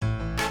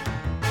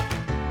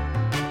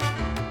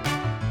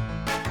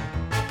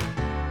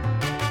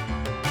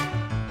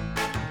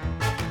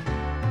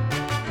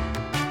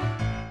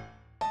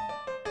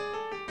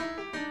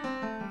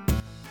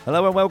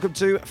Hello and welcome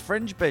to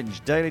Fringe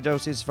Binge, daily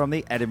doses from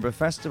the Edinburgh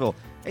Festival.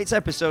 It's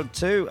episode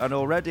 2 and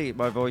already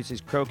my voice is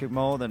croaking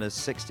more than a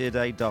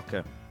 60-a-day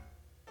docker.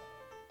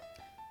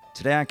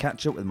 Today I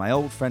catch up with my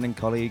old friend and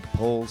colleague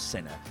Paul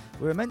Sinha.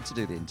 We were meant to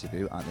do the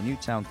interview at the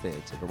Newtown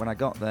Theatre, but when I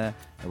got there,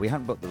 we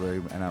hadn't booked the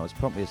room and I was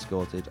promptly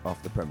escorted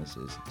off the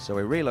premises. So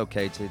we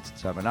relocated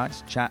to have a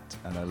nice chat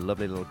and a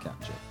lovely little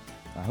catch-up.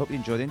 I hope you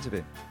enjoy the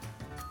interview.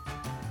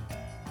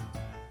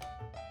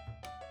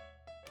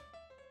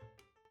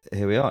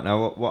 Here we are.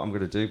 Now, what I'm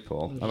going to do,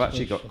 Paul, I've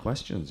actually got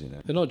questions, you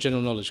know. They're not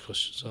general knowledge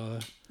questions, are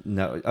they?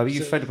 No. Are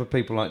you fed up with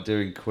people like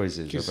doing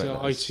quizzes? Because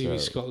ITV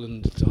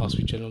Scotland asked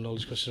me general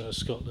knowledge questions about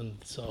Scotland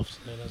this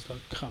afternoon. I was like,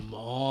 come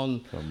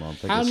on.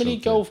 How many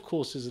golf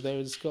courses are there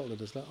in Scotland?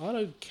 I was like, I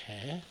don't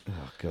care.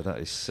 Oh, God, that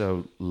is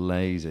so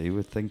lazy. Who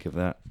would think of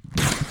that?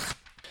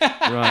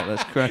 Right,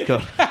 let's crack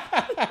on.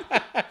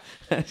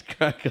 Let's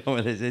crack on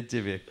with this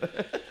interview.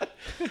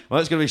 Well,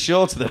 it's going to be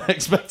shorter than I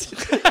expected.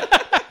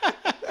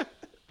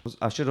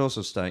 I should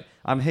also state,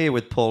 I'm here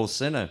with Paul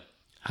Sinha.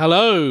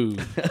 Hello.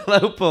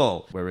 Hello,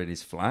 Paul. We're in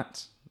his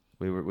flat.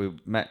 We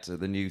met at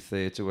the new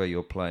theatre where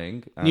you're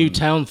playing.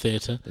 Newtown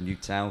Theatre. The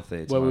Newtown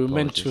Theatre. Where we were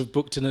meant to have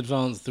booked in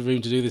advance the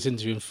room to do this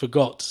interview and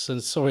forgot, so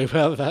sorry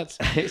about that.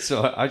 It's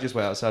all right. I just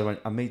went outside and went,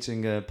 I'm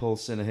meeting Paul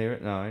Sinha here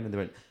at 9. And they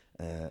went,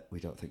 we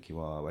don't think you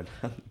are. I went,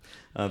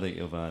 I think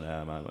you'll find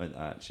out.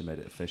 I actually made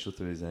it official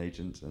through his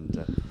agent.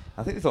 And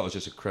I think they thought I was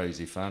just a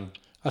crazy fan.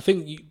 I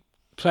think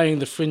playing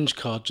the Fringe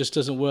card just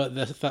doesn't work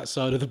that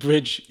side of the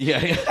bridge.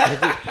 Yeah.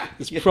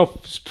 It's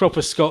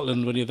proper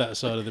Scotland when you're that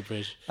side of the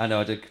bridge. I know,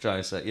 I did try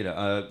and say,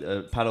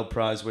 panel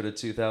prize winner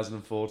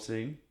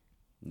 2014.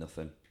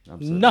 Nothing.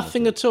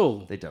 Nothing at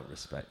all. They don't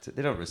respect it.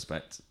 They don't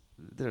respect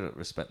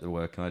the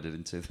work I did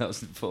in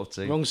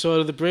 2014. Wrong side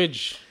of the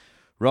bridge.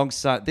 Wrong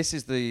side. This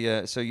is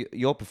the... so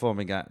you're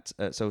performing at...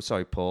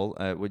 sorry, Paul.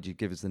 Would you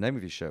give us the name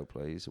of your show,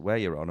 please? Where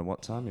you're on and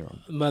what time you're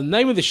on? The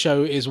name of the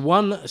show is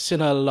One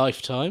Sinha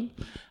Lifetime.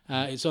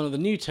 It's on at the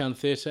Newtown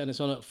Theatre and it's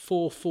on at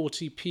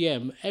 4:40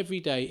 p.m. every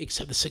day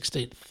except the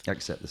 16th.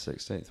 Except the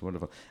 16th.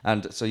 Wonderful.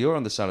 And so you're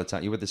on the Salad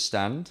Town. You're with the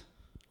Stand?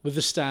 With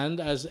the Stand,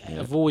 as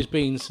I've always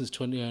been since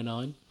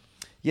 2009.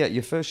 Yeah,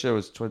 your first show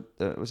was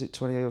it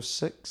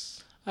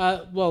 2006?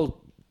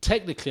 Well,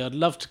 technically, I'd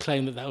love to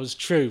claim that was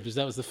true because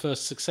that was the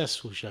first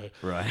successful show.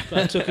 Right.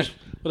 But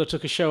I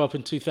took a show up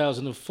in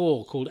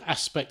 2004 called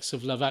Aspects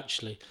of Love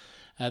Actually,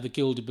 the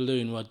Gilded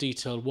Balloon, where I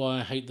detailed why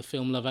I hate the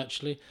film Love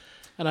Actually.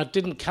 And I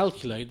didn't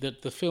calculate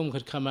that the film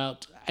had come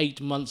out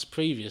 8 months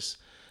previous.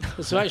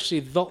 So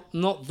actually,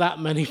 not that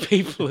many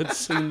people had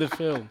seen the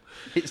film.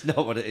 It's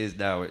not what it is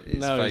now.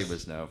 It's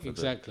famous now.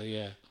 Exactly,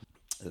 yeah.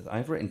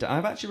 I've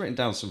actually written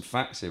down some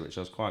facts here, which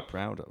I was quite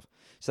proud of.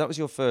 So that was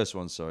your first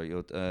one, sorry,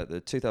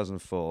 the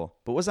 2004.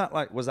 But was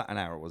that an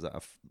hour? Was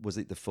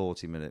it the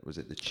 40-minute? Was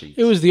it the cheat?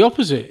 It was the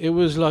opposite. It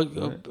was like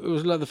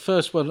the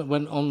first one that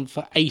went on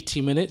for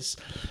 80 minutes,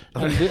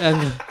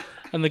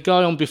 and the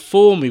guy on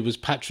before me was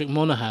Patrick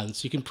Monahan.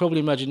 So you can probably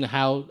imagine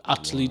how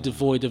utterly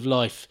devoid of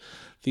life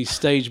these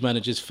stage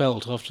managers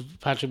felt after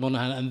Patrick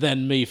Monahan and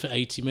then me for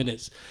 80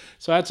 minutes.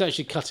 So I had to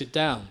actually cut it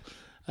down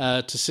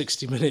to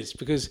 60 minutes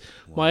because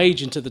my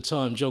agent at the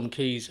time, John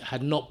Keyes,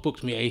 had not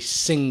booked me a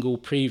single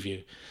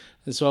preview.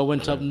 And so I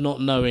went up not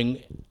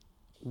knowing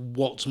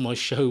what my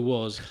show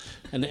was,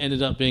 and it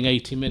ended up being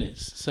 80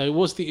 minutes. So it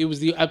was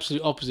the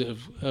absolute opposite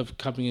of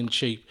coming in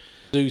cheap.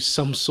 Do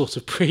some sort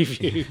of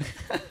preview.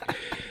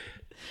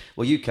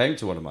 Well, you came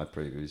to one of my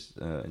previews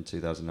in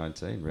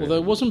 2019. Really. Although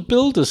it wasn't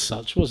billed as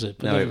such, was it?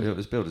 But no, it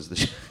was billed as the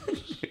show.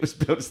 It was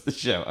billed as the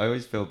show. I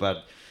always feel bad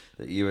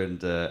that you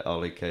and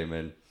Ollie came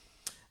in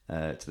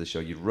to the show.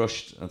 You'd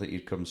rushed. I think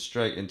you'd come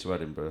straight into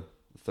Edinburgh,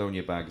 thrown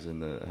your bags in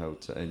the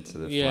hotel into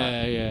the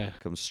flat. Yeah.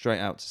 Come straight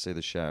out to see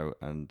the show,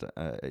 and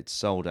it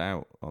sold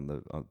out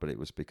but it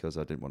was because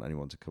I didn't want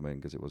anyone to come in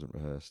because it wasn't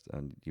rehearsed,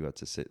 and you had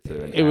to sit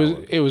through an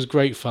hour. It was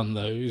great fun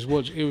though.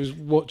 It was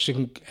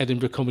watching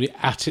Edinburgh comedy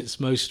at its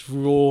most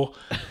raw,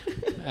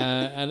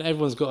 and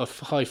everyone's got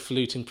a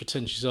highfalutin,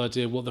 pretentious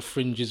idea of what the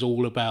Fringe is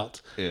all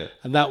about. Yeah,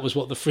 and that was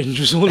what the Fringe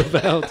was all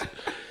about.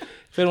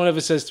 If anyone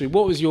ever says to me,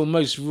 what was your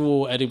most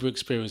raw Edinburgh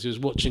experience? It was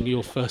watching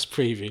your first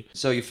preview.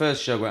 So your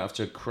first show went off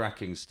to a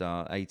cracking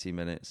start, 80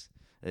 minutes.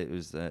 It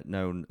was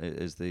known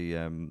as the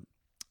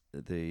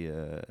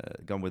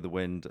Gone with the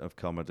Wind of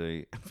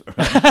comedy.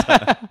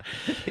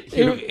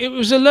 It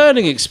was a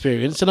learning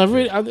experience, and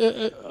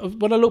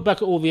when I look back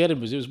at all the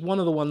Edinburghs, it was one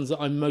of the ones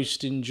that I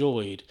most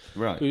enjoyed.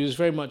 Right. It was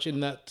very much in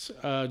that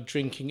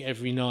drinking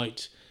every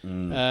night,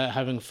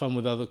 having fun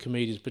with other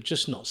comedians, but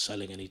just not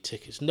selling any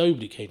tickets.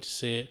 Nobody came to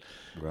see it.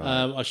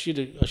 Right. I should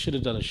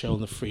have done a show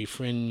on the Free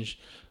Fringe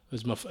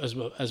as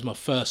my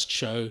first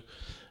show.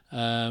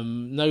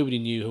 Nobody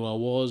knew who I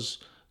was.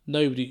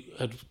 Nobody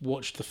had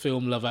watched the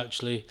film Love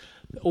Actually.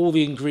 All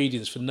the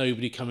ingredients for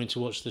nobody coming to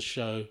watch the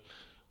show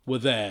were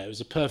there. It was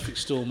a perfect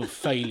storm of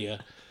failure,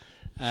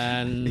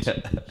 and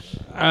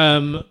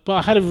but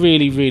I had a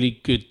really, really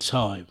good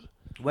time.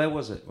 Where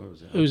was it? Where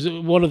was it? It was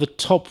one of the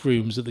top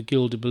rooms at the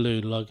Gilded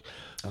Balloon, like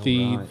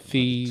the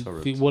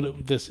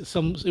one.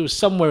 It was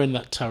somewhere in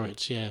that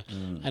turret, yeah.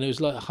 And it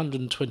was like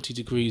 120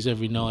 degrees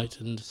every night,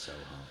 and So hot,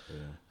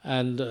 yeah.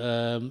 and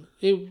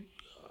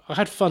I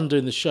had fun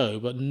doing the show,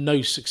 but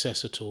no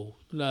success at all.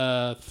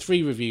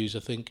 3 reviews, I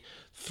think,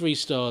 3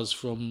 stars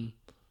from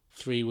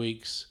 3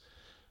 weeks,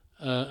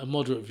 a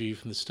moderate review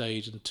from the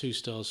stage, and 2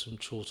 stars from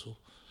Chortle.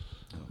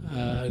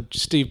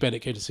 Steve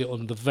Bennett came to see it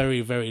on the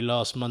very, very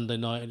last Monday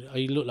night, and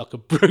he looked like a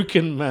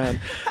broken man.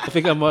 I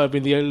think I might have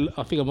been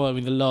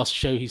the last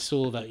show he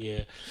saw that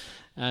year.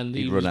 And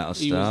He'd run out of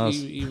stars.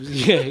 He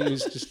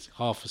was just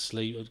half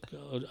asleep.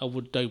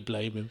 Don't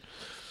blame him.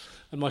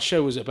 And my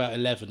show was at about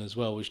 11 as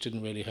well, which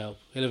didn't really help.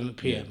 11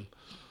 p.m.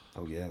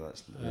 Oh yeah,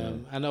 that's.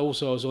 And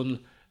also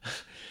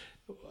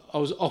I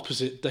was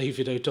opposite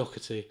David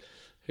O'Doherty,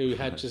 who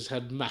had just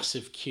had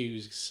massive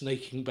queues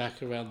snaking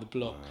back around the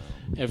block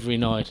every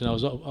night, and I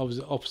was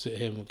opposite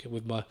him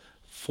with my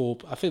 4.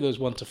 I think there was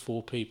 1 to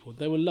 4 people.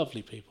 They were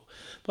lovely people,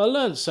 but I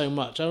learned so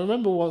much. I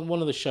remember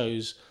one of the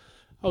shows,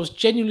 I was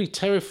genuinely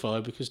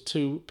terrified because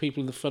 2 people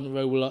in the front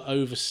row were like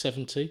over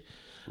 70,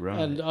 Right.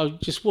 and I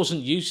just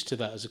wasn't used to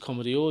that as a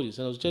comedy audience,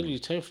 and I was genuinely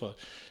terrified.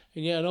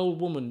 And yet, an old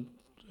woman,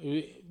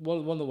 one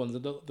of the ones,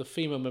 the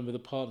female member of the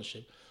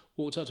partnership,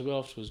 walked up to me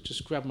afterwards,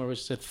 just grabbed my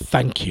wrist and said,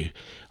 "Thank you.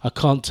 I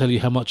can't tell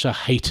you how much I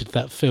hated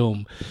that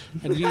film."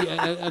 And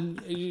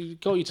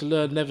it got you to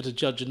learn never to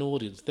judge an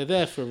audience. They're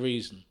there for a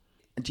reason.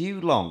 Do you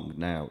long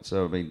now?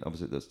 So I mean,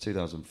 obviously that's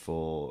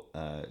 2004.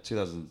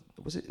 2000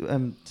 was it?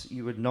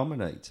 You were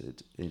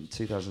nominated in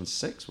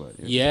 2006, weren't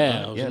you?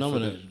 Yeah, I was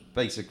nominated.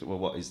 Basically, well,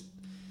 what is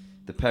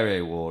the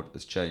Perrier Award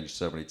has changed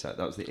so many times.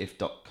 That was the If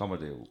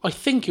Comedy Award. I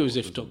think it was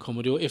If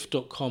Comedy or If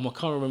 .com. I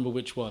can't remember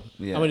which one.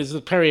 Yeah. I mean, it's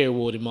the Perrier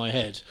Award in my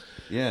head.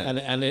 Yeah.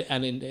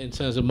 And in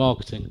terms of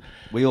marketing.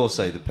 We all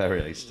say the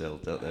Perrier still,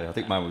 don't they? I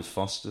think mine was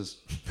Foster's.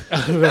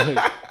 Right.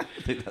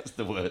 I think that's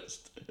the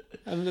worst.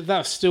 And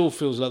that still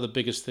feels like the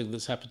biggest thing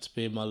that's happened to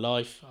me in my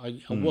life. I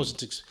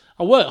wasn't.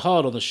 I worked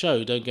hard on the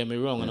show. Don't get me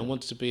wrong, and I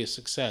wanted to be a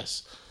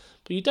success.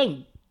 But you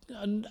don't,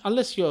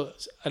 unless you're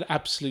an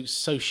absolute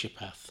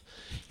sociopath.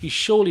 You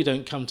surely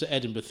don't come to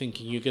Edinburgh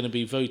thinking you're going to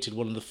be voted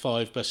one of the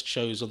 5 best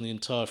shows on the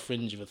entire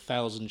Fringe of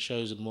 1,000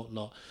 shows and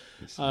whatnot.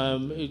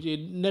 It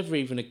never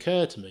even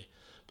occurred to me.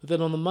 But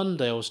then on the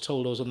Monday, I was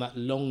told I was on that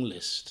long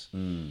list,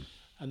 and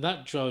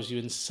that drives you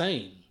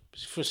insane.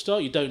 For a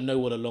start, you don't know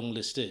what a long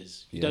list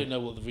is. You don't know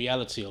what the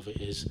reality of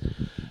it is.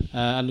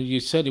 And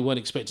you certainly weren't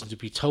expecting to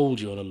be told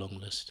you're on a long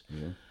list.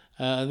 Yeah.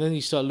 And then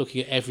you start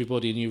looking at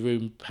everybody in your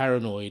room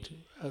paranoid.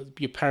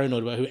 You're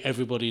paranoid about who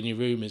everybody in your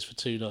room is for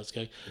 2 nights.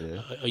 Going,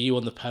 are you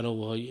on the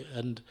panel?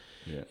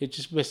 It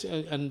just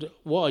and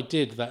what I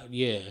did that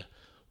year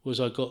was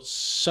I got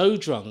so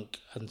drunk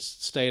and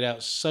stayed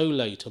out so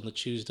late on the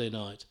Tuesday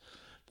night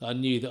that I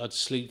knew that I'd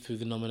sleep through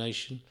the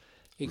nomination.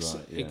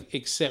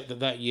 Except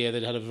that year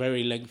they'd had a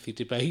very lengthy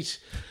debate,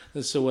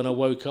 and so when I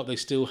woke up they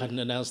still hadn't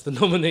announced the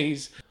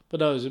nominees. But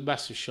no, it was a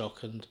massive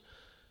shock, and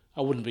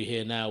I wouldn't be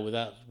here now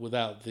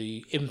without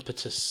the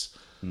impetus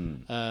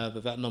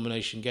that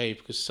nomination gave,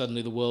 because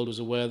suddenly the world was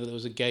aware that there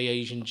was a gay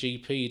Asian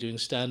GP doing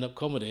stand-up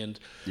comedy, and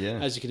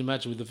as you can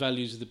imagine with the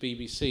values of the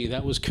BBC,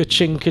 that was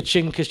ka-ching,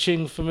 ka-ching,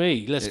 ka-ching for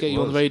me. Let's get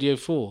you on Radio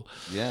 4.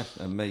 Yeah,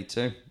 and me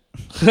too.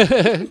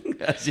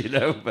 As you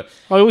know, but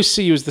I always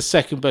see you as the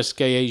second best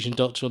gay Asian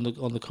doctor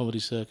on the comedy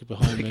circuit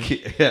behind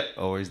me. Yeah,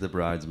 always the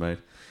bridesmaid.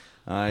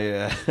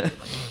 That's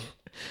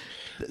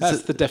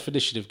the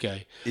definition of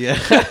gay. Yeah.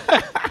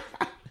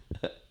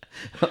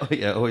 Oh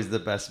yeah, always the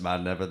best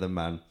man, never the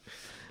man.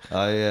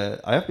 I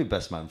have been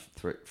best man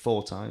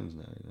 4 times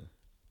now.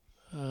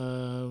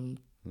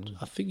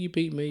 I think you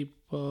beat me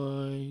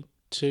by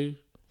 2.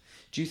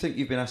 Do you think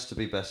you've been asked to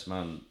be best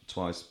man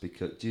twice?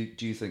 Because do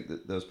you think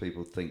that those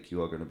people think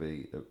you are going to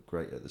be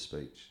great at the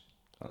speech?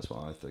 That's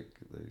what I think.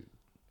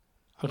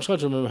 I'm trying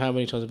to remember how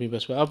many times I've been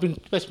best man. I've been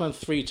best man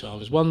 3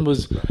 times. One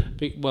was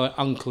my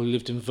uncle who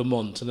lived in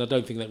Vermont, and I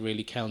don't think that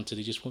really counted.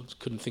 He just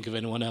couldn't think of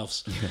anyone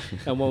else.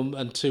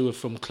 and 2 were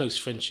from close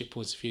friendship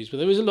points of view. But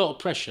there was a lot of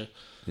pressure.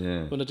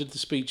 Yeah. When I did the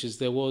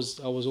speeches, I was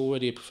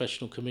already a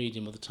professional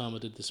comedian by the time I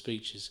did the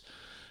speeches.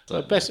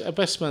 A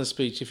best man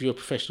speech, if you're a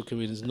professional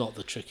comedian, is not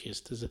the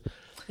trickiest. There's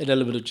an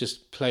element of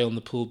just play on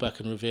the pullback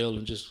and reveal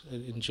and just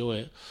enjoy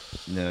it.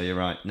 No, you're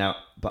right. Now,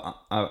 but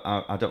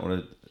I don't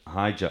want to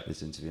hijack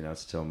this interview now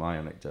to tell my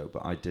anecdote,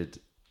 but I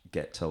did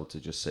get told to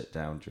just sit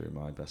down during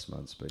my best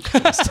man speech.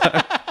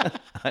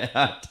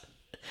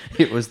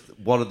 It was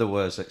one of the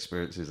worst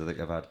experiences I think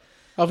I've had.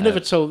 I've never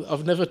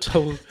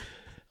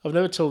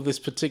told this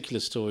particular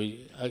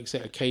story,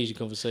 except occasional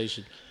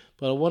conversation.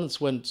 But I once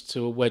went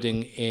to a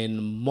wedding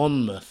in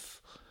Monmouth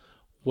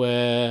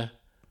where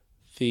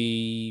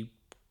the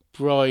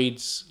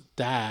bride's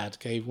dad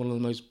gave one of the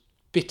most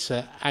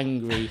bitter,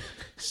 angry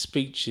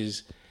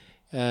speeches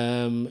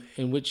in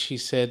which he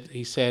said,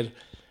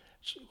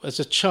 as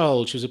a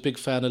child, she was a big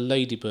fan of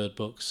Ladybird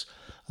books.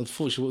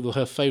 Unfortunately,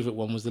 her favourite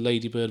one was the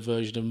Ladybird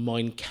version of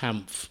Mein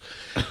Kampf.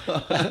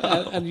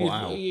 And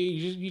Wow.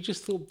 you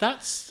just thought,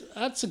 that's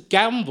a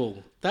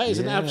gamble. That is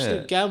an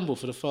absolute gamble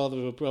for the father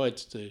of a bride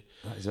to do.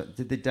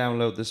 Did they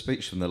download the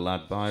speech from the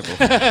Lad Bible?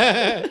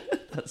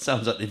 That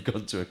sounds like they've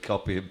gone to a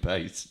copy and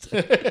paste.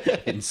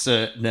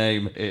 Insert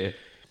name here.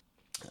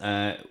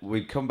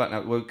 We come back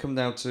now. We'll come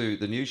down to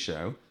the new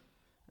show.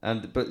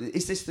 But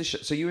is this the show?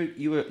 So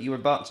you were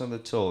embarked on the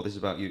tour. This is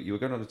about you. You were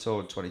going on a tour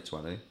in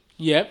 2020.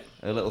 Yep.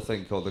 A little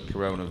thing called the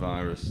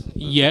coronavirus.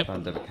 Yep.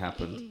 Pandemic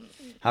happened.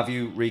 Have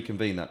you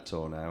reconvened that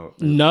tour now?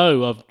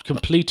 No, I've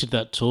completed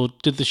that tour.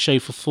 Did the show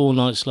for 4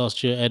 nights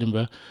last year at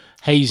Edinburgh.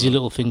 Hazy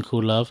little thing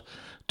called Love.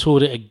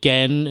 Toured it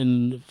again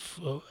in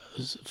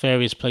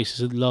various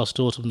places last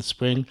autumn and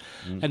spring.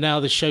 And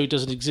now the show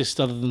doesn't exist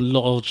other than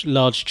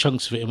large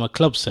chunks of it in my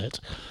club set.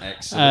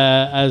 Excellent.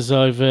 As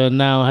I've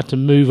now had to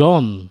move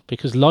on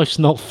because life's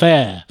not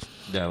fair.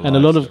 No, and a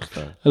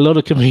lot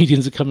of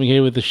comedians are coming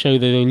here with the show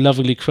they've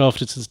lovingly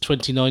crafted since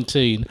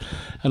 2019,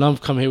 and I'm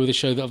coming here with a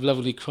show that I've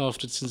lovingly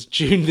crafted since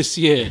June this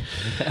year.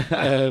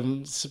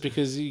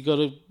 Because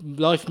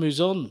life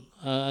moves on,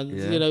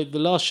 the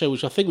last show,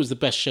 which I think was the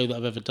best show that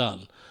I've ever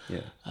done,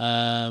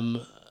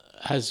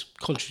 has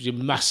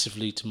contributed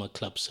massively to my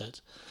club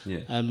set,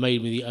 and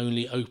made me the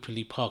only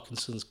openly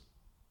Parkinsons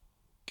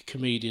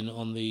comedian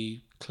on the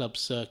club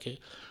circuit,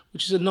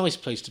 which is a nice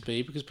place to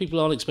be because people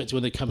aren't expected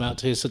when they come out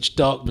to hear such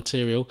dark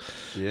material.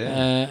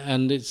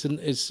 And it's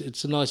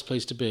a nice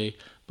place to be.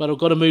 But I've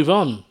got to move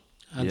on.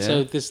 And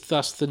so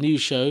thus the new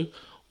show,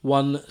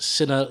 One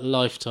Sinha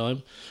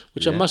Lifetime,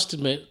 which I must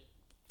admit,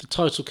 the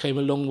title came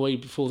a long way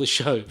before the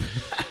show.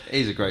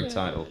 It is a great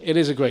title. It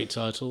is a great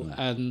title.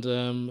 And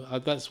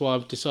that's why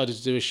I've decided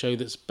to do a show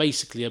that's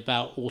basically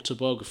about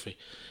autobiography.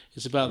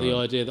 It's about the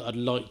idea that I'd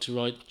like to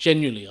write,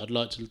 genuinely, I'd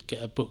like to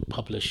get a book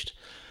published.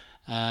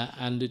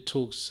 And it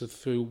talks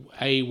through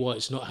A, why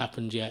it's not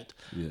happened yet,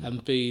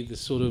 and B, the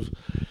sort of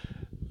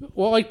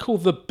what I call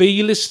the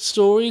B-list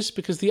stories,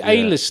 because the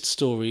A-list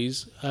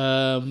stories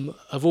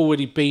have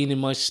already been in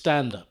my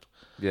stand-up.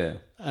 Yeah.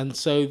 And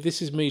so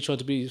this is me trying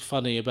to be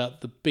funny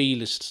about the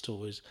B-list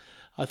stories.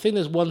 I think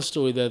there's one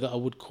story there that I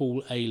would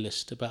call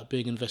A-list, about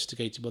being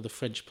investigated by the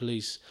French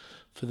police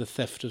for the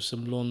theft of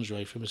some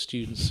lingerie from a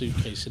student's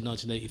suitcase in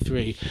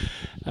 1983,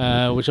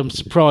 which I'm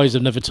surprised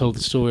I've never told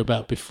the story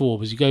about before,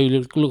 because you go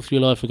look through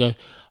your life and go,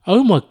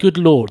 oh my good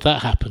Lord,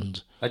 that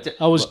happened.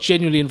 I was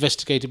genuinely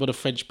investigated by the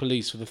French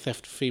police for the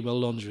theft of female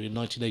lingerie in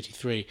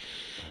 1983.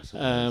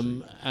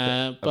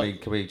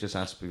 Can we just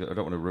ask, I don't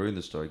want to ruin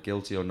the story,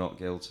 guilty or not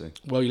guilty?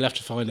 Well, you'll have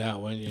to find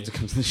out, won't you? To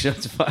come to the show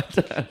to find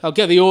out. I'll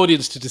get the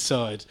audience to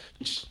decide.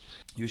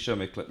 You showed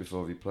me a clip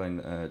before of you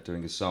playing,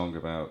 doing a song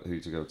about who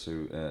to go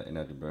to in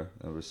Edinburgh.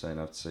 I was saying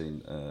I've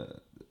seen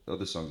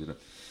other songs.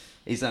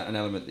 Is that an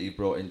element that you've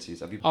brought into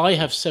it? I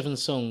have 7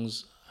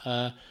 songs.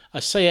 I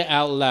say it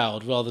out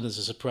loud rather than as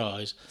a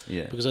surprise,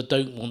 because I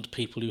don't want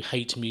people who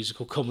hate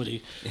musical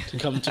comedy to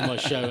come to my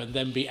show and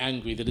then be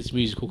angry that it's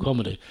musical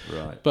comedy.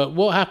 Right. But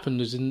what happened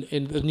is in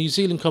the New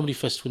Zealand Comedy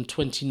Festival in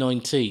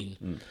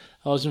 2019,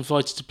 I was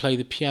invited to play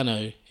the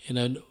piano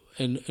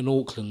in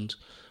Auckland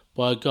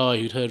by a guy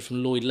who'd heard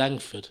from Lloyd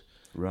Langford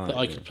that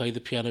I could play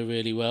the piano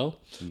really well.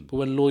 But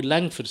when Lloyd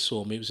Langford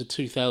saw me, it was in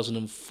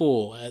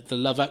 2004 at the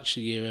Love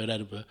Actually year in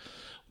Edinburgh,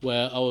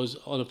 where I was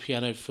on a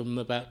piano from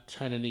about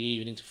 10 in the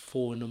evening to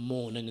 4 in the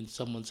morning in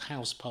someone's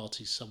house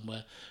party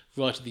somewhere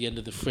right at the end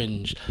of the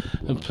Fringe,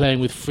 and playing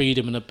with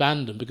freedom and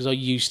abandon, because I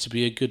used to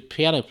be a good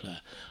piano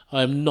player.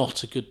 I am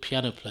not a good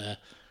piano player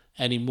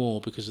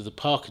anymore because of the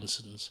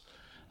Parkinsons.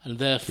 And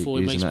therefore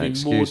it makes me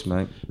excuse,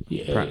 more...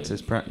 mate.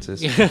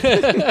 Practice.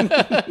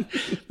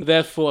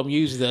 Therefore I'm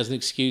using that as an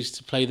excuse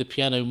to play the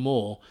piano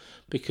more,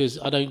 because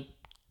I don't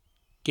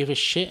give a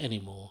shit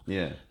anymore.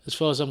 Yeah. As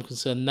far as I'm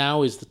concerned,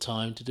 now is the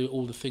time to do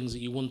all the things that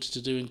you wanted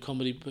to do in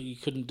comedy but you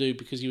couldn't do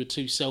because you were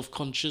too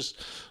self-conscious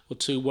or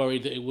too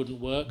worried that it wouldn't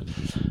work.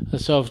 And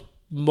so I've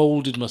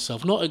moulded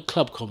myself, not in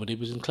club comedy,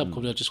 but in club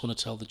comedy I just want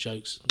to tell the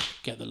jokes and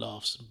get the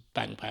laughs and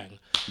bang bang.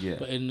 Yeah.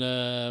 But in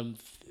a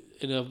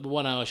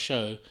 1 hour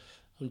show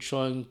I'm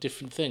trying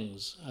different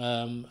things,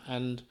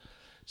 and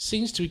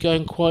seems to be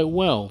going quite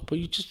well. But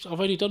I've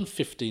only done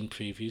 15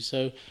 previews,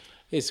 so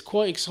it's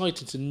quite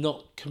exciting to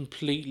not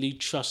completely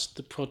trust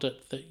the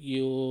product that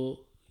you're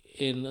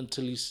in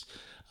until you.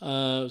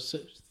 So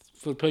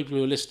for people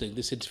who are listening,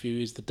 this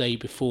interview is the day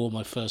before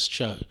my first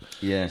show.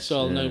 Yes. So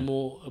I'll know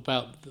more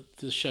about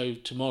the show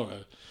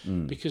tomorrow,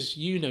 because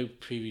you know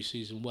preview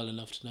season well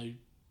enough to know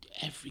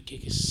every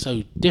gig is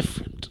so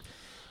different.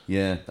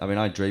 Yeah, I mean,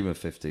 I dream of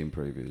 15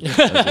 previews.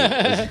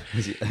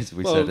 As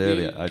we said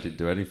earlier, I didn't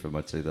do any for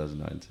my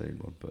 2019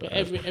 one. But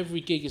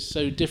every gig is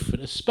so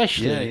different,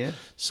 especially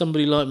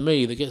somebody like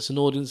me that gets an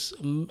audience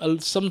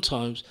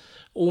sometimes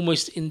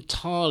almost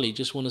entirely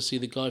just want to see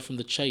the guy from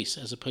The Chase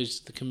as opposed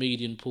to the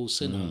comedian Paul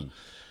Sinha.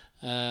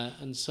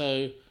 And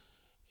so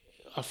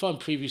I find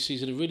preview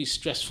season a really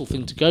stressful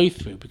thing to go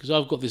through, because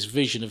I've got this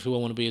vision of who I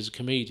want to be as a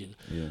comedian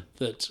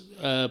that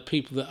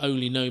people that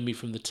only know me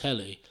from the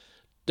telly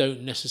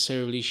don't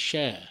necessarily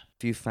share.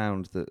 Have you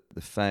found that the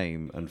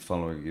fame and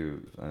following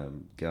you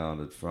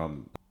garnered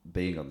from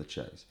being on The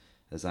Chase,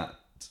 has that,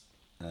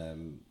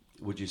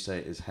 would you say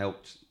it has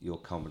helped your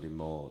comedy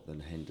more than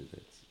hindered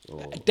it?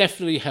 Or? It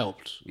definitely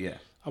helped. Yeah.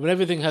 I mean,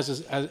 everything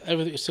has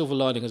everything. Silver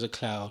lining has a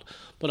cloud,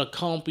 but I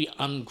can't be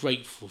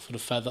ungrateful for the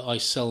fact that I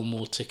sell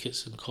more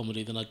tickets in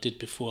comedy than I did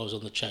before I was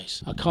on The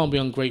Chase. I can't be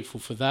ungrateful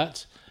for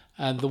that.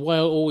 And the way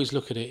I always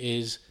look at it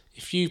is,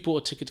 if you've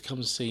bought a ticket to come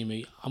and see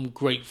me, I'm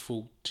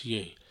grateful to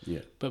you.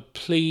 Yeah. But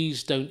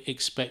please don't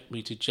expect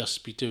me to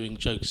just be doing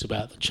jokes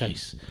about The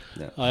Chase.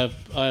 No. I have.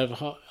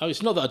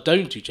 It's not that I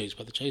don't do jokes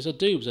about The Chase. I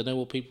do, because I know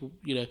what people.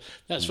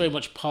 That's very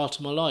much part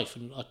of my life,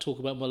 and I talk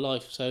about my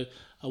life. So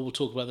I will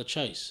talk about The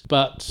Chase.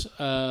 But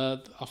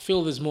I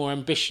feel there's more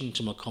ambition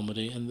to my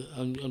comedy, and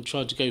I'm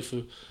trying to go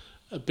for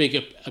a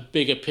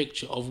bigger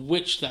picture, of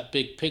which that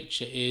big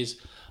picture is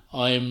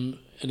I'm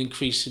an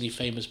increasingly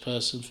famous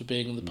person for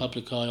being in the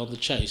public eye on The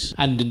Chase,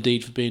 and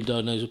indeed for being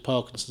diagnosed with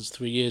Parkinson's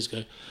 3 years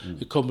ago.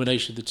 The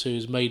combination of the two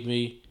has made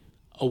me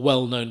a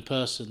well-known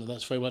person, and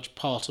that's very much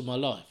part of my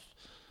life.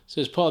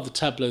 So it's part of the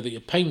tableau that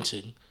you're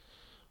painting,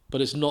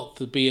 but it's not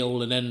the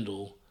be-all and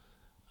end-all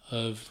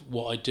of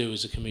what I do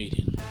as a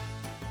comedian.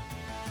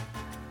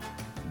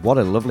 What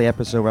a lovely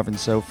episode we're having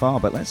so far,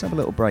 but let's have a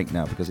little break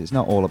now, because it's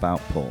not all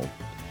about Paul.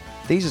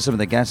 These are some of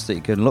the guests that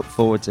you can look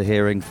forward to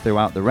hearing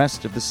throughout the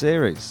rest of the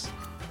series.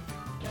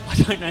 I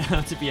don't know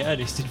how to be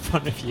earnest in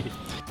front of you.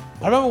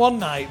 I remember one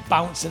night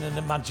bouncing an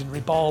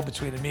imaginary ball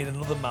between me and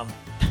another man.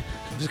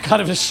 It was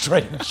kind of a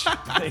strange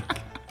thing.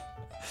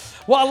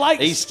 What I like...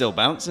 He's still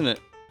bouncing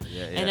it.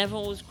 Yeah. And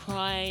everyone was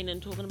crying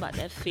and talking about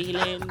their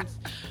feelings.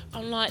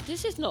 I'm like,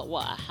 this is not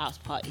what a house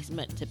party's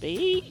meant to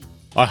be.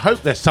 I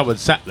hope there's someone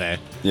sat there,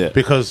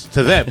 because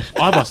to them,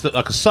 I must look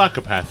like a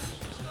psychopath,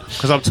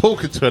 because I'm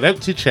talking to an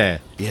empty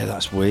chair. Yeah,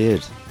 that's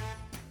weird.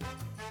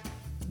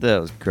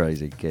 Those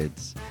crazy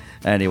kids.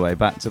 Anyway,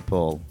 back to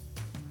Paul.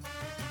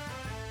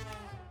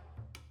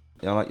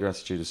 I like your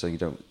attitude of saying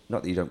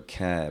not that you don't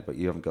care, but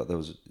you haven't got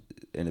those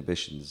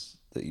inhibitions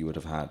that you would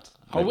have had.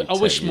 I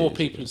wish more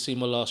people had seen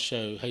my last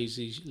show,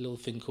 Hazy Little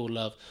Thing Called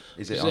Love.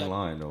 Is it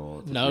online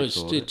or? No,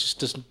 it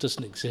just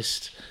doesn't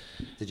exist.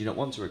 Did you not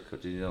want to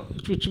record? Did you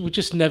not? We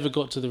just never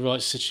got to the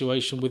right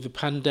situation with the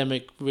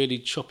pandemic really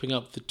chopping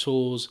up the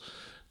tours,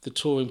 the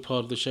touring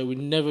part of the show. We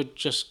never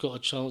just got a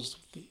chance.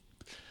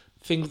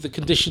 The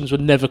conditions were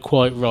never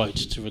quite right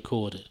to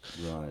record it.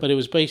 Right. But it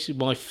was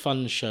basically my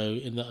fun show,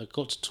 in that I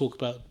got to talk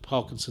about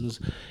Parkinson's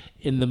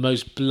in the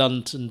most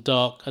blunt and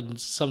dark and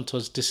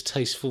sometimes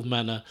distasteful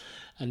manner,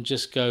 and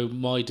just go,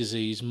 my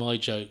disease, my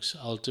jokes,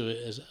 I'll do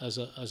it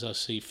as I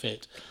see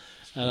fit.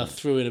 And I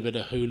threw in a bit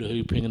of hula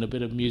hooping and a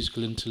bit of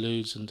musical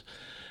interludes, and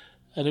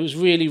it was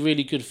really,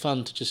 really good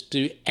fun to just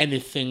do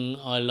anything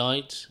I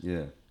liked.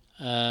 Yeah.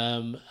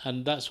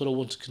 And that's what I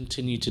want to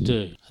continue to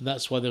do. And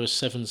that's why there are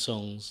 7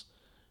 songs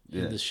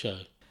in this show.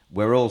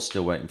 We're all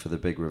still waiting for the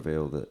big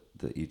reveal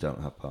that you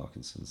don't have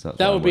Parkinson's.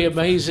 That would be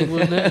amazing,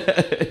 wouldn't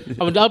it?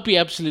 I mean, I'd be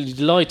absolutely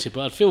delighted,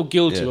 but I'd feel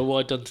guilty about what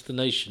I'd done to the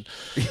nation.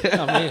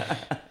 I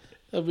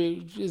would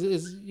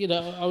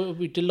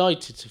be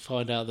delighted to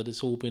find out that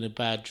it's all been a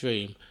bad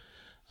dream.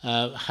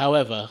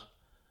 However,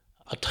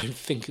 I don't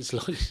think it's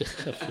likely to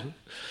happen.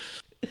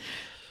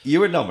 You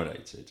were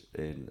nominated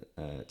in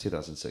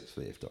 2006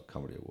 for the If Dot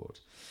Comedy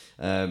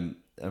Award.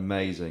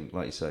 Amazing,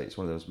 like you say, it's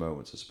one of those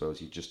moments, I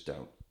suppose, you just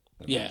don't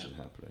imagine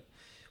happening.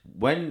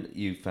 When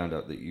you found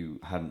out that you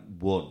hadn't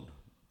won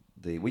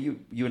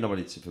you were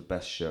nominated for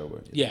Best Show,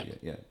 weren't you?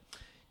 Yeah.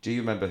 Do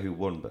you remember who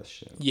won Best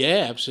Show?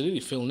 Yeah, absolutely,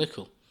 Phil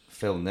Nicol.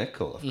 Phil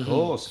Nicol, of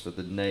course, for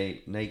the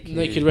naked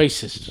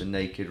racist. The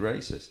naked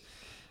racist.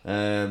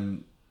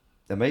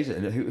 Amazing.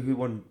 And who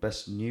won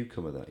Best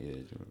Newcomer that year?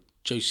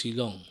 Josie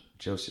Long.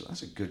 Josie,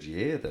 that's a good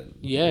year then.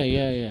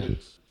 Yeah.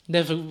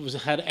 Never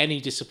had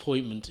any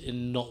disappointment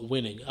in not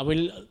winning. I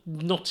mean,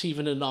 not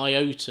even an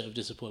iota of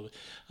disappointment.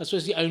 I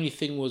suppose the only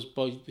thing was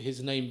by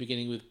his name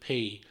beginning with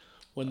P,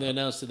 when they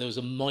announced that there was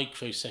a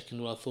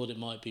microsecond where I thought it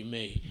might be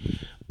me.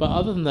 But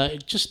other than that,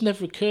 it just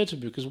never occurred to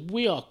me, because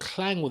We Are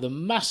Clang were the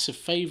massive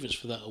favourites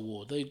for that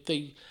award.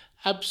 They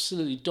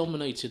absolutely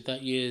dominated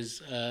that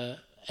year's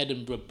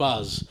Edinburgh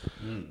buzz.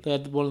 They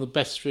had one of the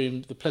best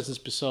streams, the Pleasance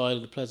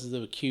Beside, the Pleasance,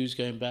 there were queues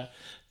going back.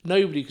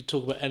 Nobody could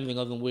talk about anything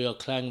other than We Are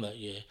Clang that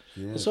year.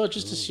 And so I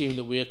just assumed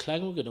that We Are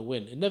Clang were going to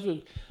win. It never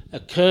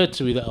occurred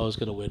to me that I was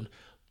going to win.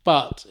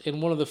 But in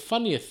one of the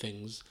funnier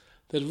things,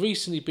 there'd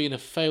recently been a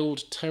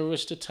failed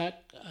terrorist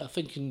attack, I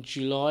think in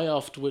July,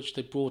 after which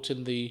they brought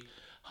in the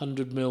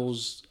 100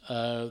 mils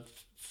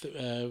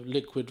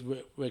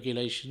liquid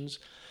regulations.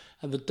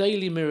 And the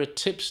Daily Mirror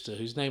tipster,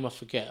 whose name I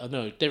forget,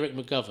 Derek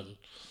McGovern,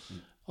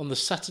 on the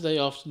Saturday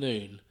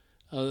afternoon,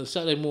 the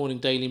Saturday morning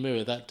Daily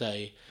Mirror that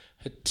day,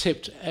 had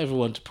tipped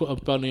everyone to put a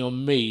bunny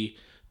on me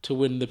to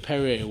win the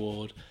Perrier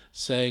Award,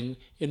 saying,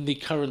 in the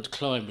current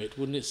climate,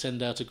 wouldn't it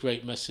send out a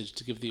great message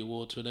to give the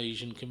award to an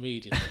Asian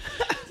comedian?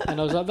 And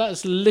I was like,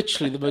 that's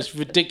literally the most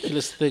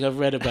ridiculous thing I've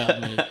read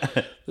about me.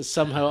 That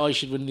somehow I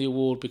should win the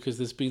award because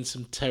there's been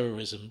some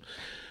terrorism.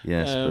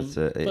 Yes,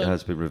 but it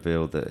has been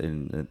revealed that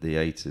in the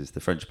 80s, the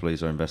French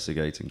police are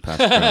investigating past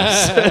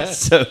crimes.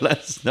 So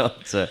let's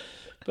not...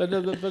 But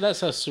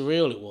that's how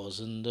surreal it was.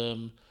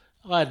 And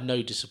I had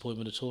no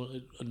disappointment at all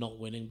at not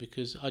winning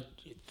because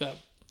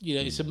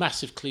it's a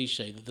massive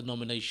cliche that the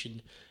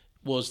nomination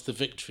was the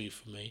victory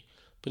for me.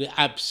 But it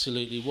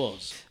absolutely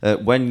was.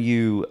 When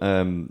you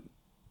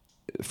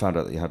found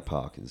out that you had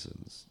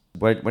Parkinson's,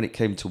 when it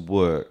came to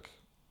work,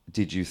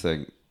 did you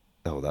think,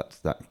 oh, that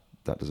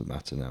doesn't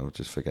matter now,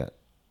 just forget?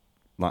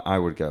 Like I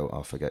would go,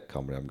 I'll forget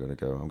comedy, I'm going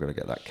to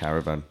get that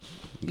caravan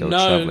and go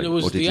travelling. It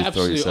was or did the you throw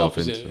absolute yourself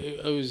opposite.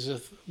 into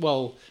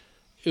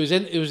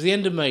It was the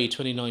end of May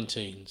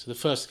 2019. So the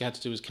first thing I had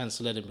to do was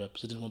cancel Edinburgh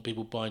because I didn't want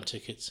people buying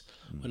tickets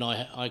when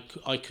I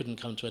couldn't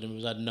come to Edinburgh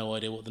because I had no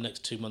idea what the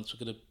next 2 months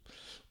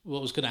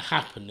what was going to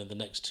happen in the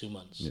next 2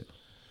 months,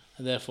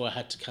 and therefore I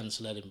had to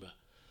cancel Edinburgh.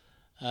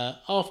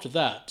 After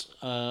that,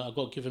 I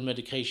got given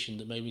medication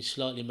that made me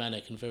slightly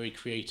manic and very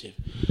creative,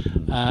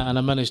 and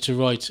I managed to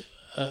write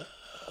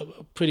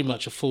pretty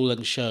much a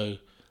full-length show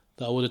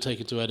that I would have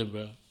taken to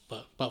Edinburgh,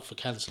 but for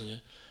cancelling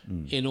it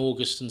in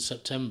August and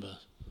September.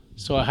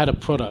 So I had a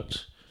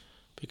product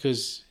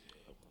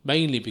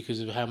mainly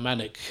because of how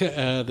manic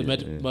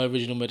my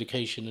original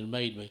medication had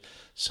made me.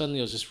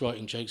 Suddenly I was just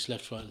writing jokes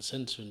left, right and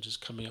centre and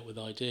just coming up with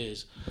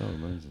ideas. Oh,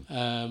 amazing.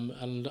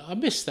 And I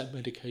miss that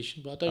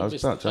medication, but I don't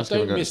miss... I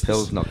don't miss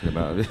pills knocking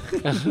about.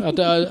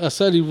 I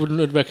certainly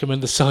wouldn't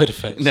recommend the side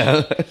effects.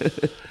 No.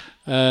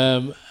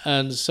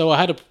 And so I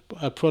had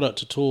a product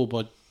to tour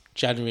by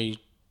January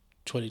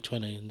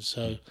 2020, and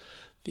so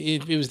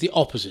it was the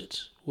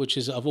opposite, which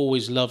is I've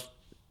always loved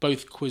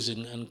both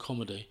quizzing and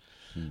comedy,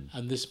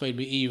 and this made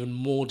me even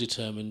more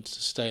determined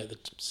to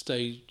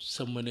stay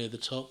somewhere near the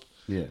top.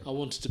 Yeah. I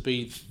wanted to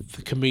be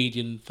the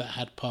comedian that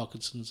had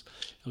Parkinson's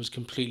and was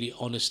completely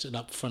honest and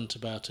upfront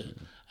about it,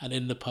 and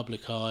in the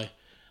public eye,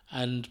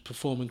 and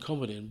performing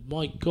comedy. And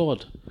my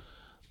God,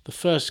 the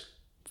first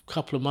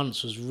couple of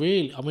months was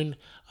really... I mean,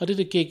 I did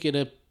a gig in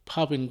a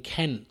pub in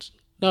Kent.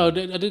 No, I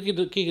did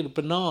a gig in a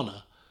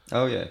Banana.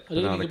 Oh yeah, I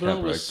did a gig in a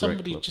Banana where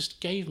somebody just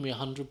gave me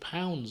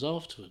 £100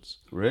 afterwards.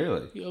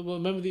 Really? Yeah, well,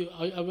 remember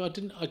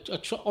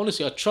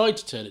honestly, I tried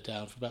to turn it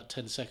down for about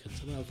 10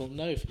 seconds, and then I thought,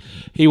 no, if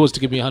he wants to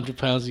give me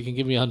 £100, he can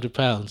give me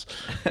 £100.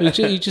 But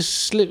he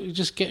just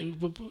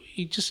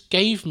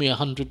gave me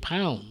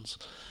 £100,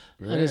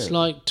 really? And it's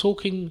like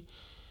talking.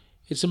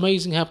 It's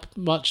amazing how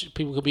much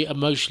people can be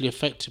emotionally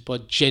affected by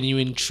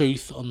genuine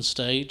truth on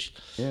stage.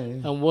 Yeah.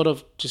 And what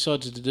I've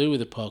decided to do with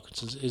the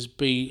Parkinson's is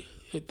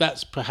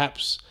that's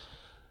perhaps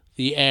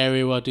the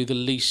area where I do the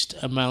least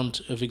amount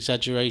of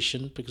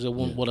exaggeration, because I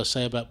want what I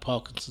say about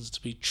Parkinson's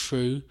to be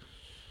true,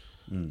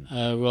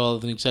 rather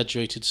than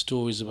exaggerated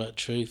stories about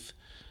truth.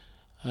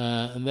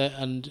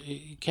 And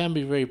it can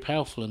be very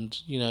powerful. And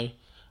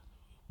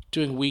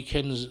doing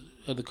weekends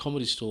at the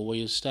Comedy Store where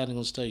you're standing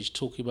on stage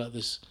talking about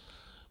this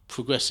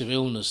progressive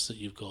illness that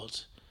you've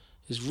got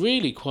is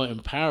really quite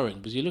empowering,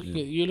 because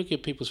you're looking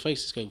at people's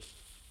faces going,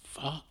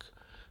 fuck,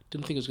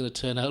 didn't think it was going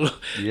to turn out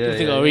didn't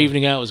think our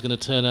evening out was going to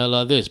turn out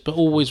like this, but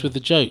always with the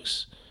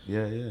jokes.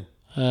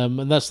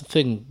 And that's the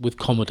thing with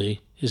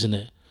comedy, isn't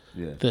it?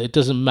 That it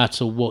doesn't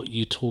matter what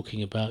you're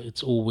talking about,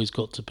 it's always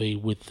got to be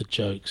with the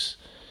jokes.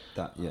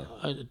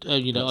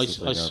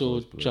 I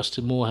saw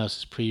Justin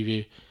Morehouse's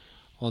preview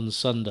on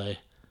Sunday,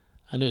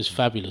 and it was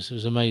fabulous. It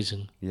was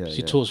amazing.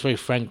 He talks very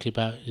frankly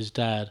about his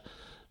dad,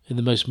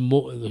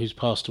 who's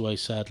passed away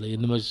sadly,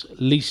 in the most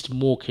least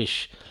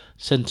mawkish,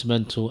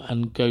 sentimental,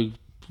 and go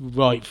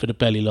right for the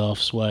belly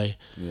laughs way.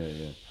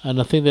 And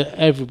I think that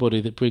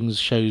everybody that brings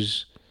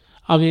shows,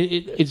 I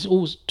mean, it's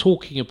all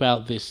talking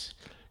about this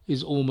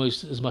is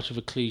almost as much of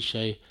a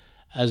cliche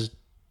as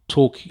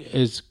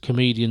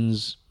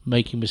comedians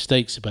making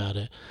mistakes about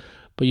it.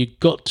 But you've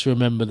got to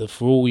remember that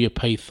for all your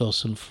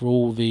pathos and for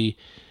all the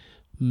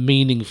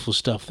meaningful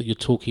stuff that you're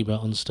talking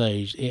about on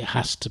stage, it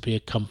has to be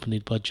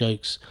accompanied by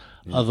jokes.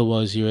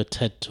 Otherwise you're a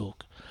TED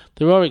Talk.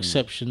 There are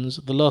exceptions.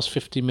 The last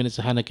 15 minutes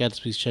of Hannah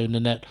Gadsby's show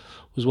Nanette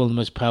was one of the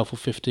most powerful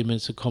 15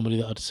 minutes of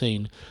comedy that I'd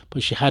seen,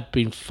 but she had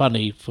been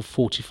funny for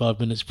 45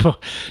 minutes.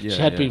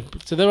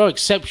 So there are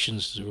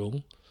exceptions to the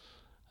rule.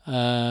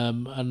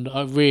 And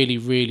I really,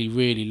 really,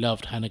 really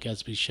loved Hannah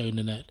Gadsby's show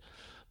Nanette.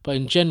 But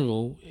in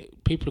general,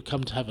 people have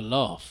come to have a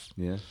laugh.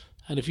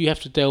 And if you have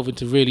to delve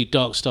into really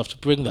dark stuff to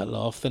bring that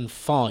laugh, then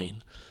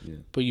fine.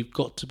 But you've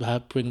got to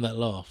bring that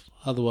laugh.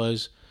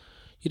 Otherwise,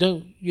 you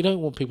don't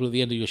want people at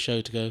the end of your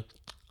show to go,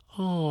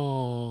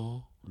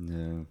 oh.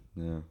 No.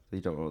 You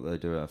don't want what they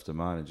do after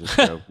mine and just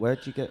go,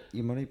 where'd you get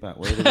your money back?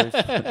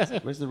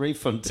 Where's the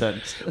refund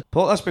tent?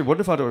 Paul, that's been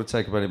wonderful. I don't want to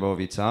take up any more of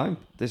your time.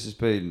 It's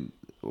been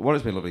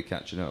lovely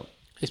catching up.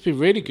 It's been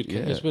really good.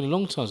 It's been a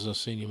long time since I've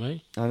seen you,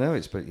 mate. I know,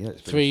 it's been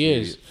 3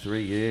 years.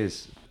 3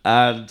 years.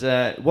 And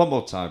one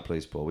more time,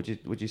 please, Paul.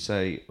 Would you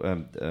say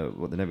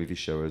what the name of your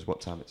show is, what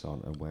time it's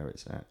on, and where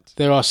it's at?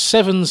 There are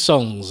 7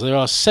 songs.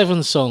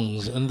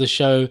 And the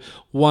show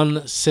One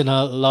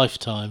Sinha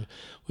Lifetime,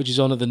 which is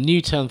on at the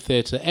Newtown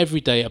Theatre every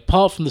day,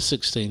 apart from the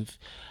 16th,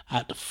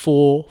 at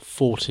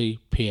 4:40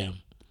 p.m.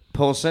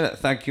 Paul Sinha,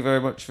 thank you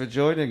very much for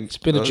joining. It's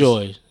been a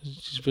joy.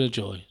 It's been a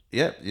joy.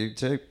 Yep, you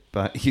too.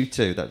 Bye. You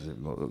too. That's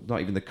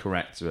not even the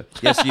correct.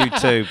 Yes, you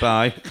too.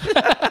 Bye.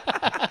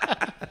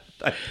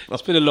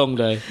 It's been a long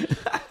day.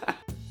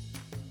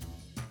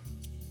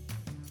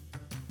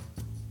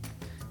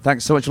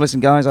 Thanks so much for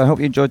listening, guys. I hope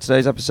you enjoyed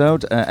today's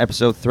episode.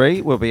 Episode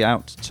 3 will be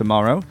out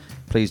tomorrow.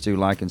 Please do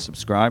like and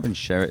subscribe and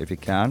share it if you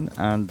can.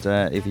 And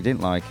if you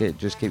didn't like it,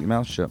 just keep your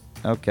mouth shut.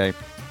 Okay.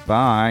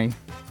 Bye.